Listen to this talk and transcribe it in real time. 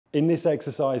In this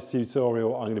exercise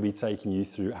tutorial, I'm going to be taking you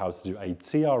through how to do a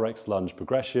TRX lunge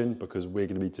progression because we're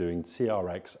going to be doing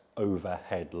TRX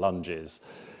overhead lunges.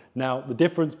 Now, the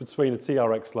difference between a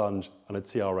TRX lunge and a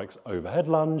TRX overhead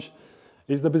lunge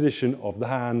is the position of the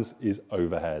hands is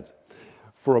overhead.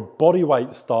 For a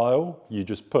bodyweight style, you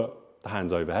just put the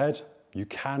hands overhead. You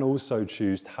can also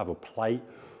choose to have a plate,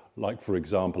 like for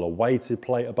example, a weighted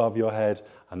plate above your head,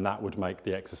 and that would make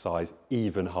the exercise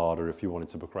even harder if you wanted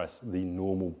to progress the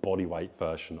normal body weight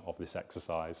version of this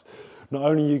exercise. Not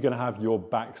only are you going to have your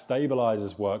back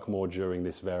stabilizers work more during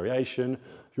this variation,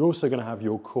 you're also going to have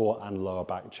your core and lower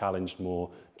back challenged more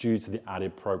due to the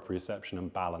added proprioception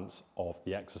and balance of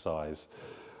the exercise.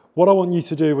 What I want you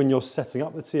to do when you're setting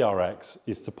up the TRX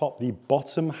is to pop the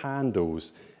bottom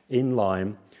handles in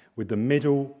line with the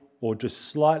middle or just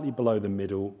slightly below the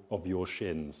middle of your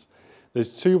shins. There's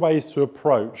two ways to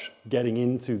approach getting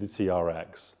into the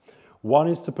TRX. One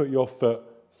is to put your foot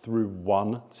through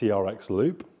one TRX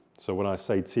loop. So when I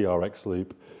say TRX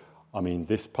loop, I mean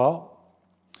this part.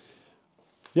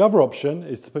 The other option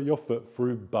is to put your foot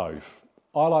through both.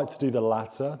 I like to do the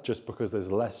latter just because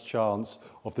there's less chance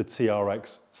of the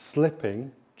TRX slipping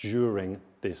during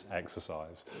this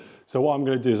exercise. So what I'm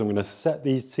going to do is I'm going to set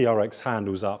these TRX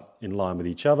handles up in line with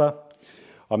each other.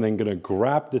 I'm then going to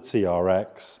grab the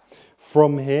TRX.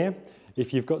 From here,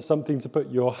 if you've got something to put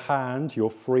your hand,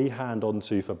 your free hand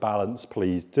onto for balance,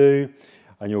 please do.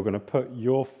 And you're going to put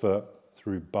your foot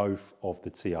through both of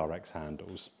the TRX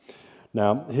handles.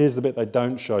 Now, here's the bit they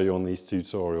don't show you on these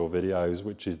tutorial videos,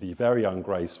 which is the very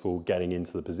ungraceful getting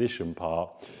into the position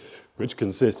part, which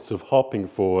consists of hopping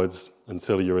forwards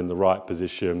until you're in the right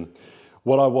position.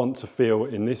 What I want to feel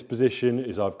in this position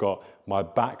is I've got my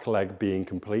back leg being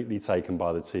completely taken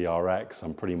by the TRX.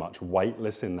 I'm pretty much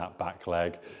weightless in that back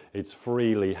leg. It's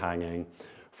freely hanging.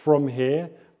 From here,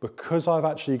 because I've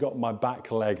actually got my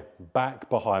back leg back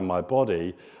behind my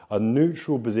body, a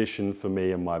neutral position for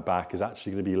me and my back is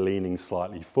actually going to be leaning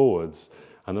slightly forwards.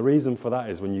 And the reason for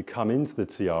that is when you come into the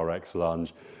TRX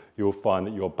lunge, you'll find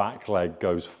that your back leg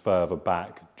goes further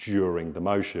back during the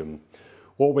motion.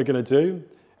 What we're going to do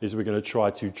is we're going to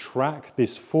try to track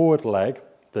this forward leg,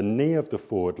 the knee of the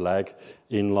forward leg,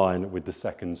 in line with the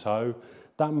second toe.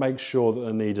 That makes sure that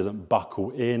the knee doesn't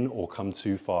buckle in or come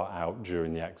too far out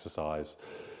during the exercise.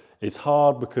 It's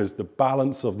hard because the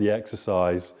balance of the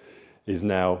exercise is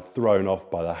now thrown off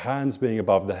by the hands being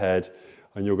above the head,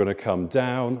 and you're going to come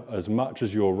down as much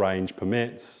as your range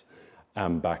permits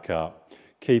and back up,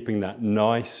 keeping that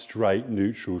nice straight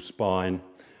neutral spine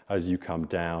as you come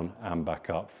down and back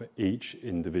up for each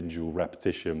individual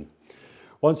repetition.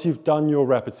 Once you've done your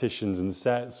repetitions and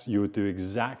sets, you would do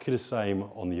exactly the same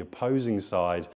on the opposing side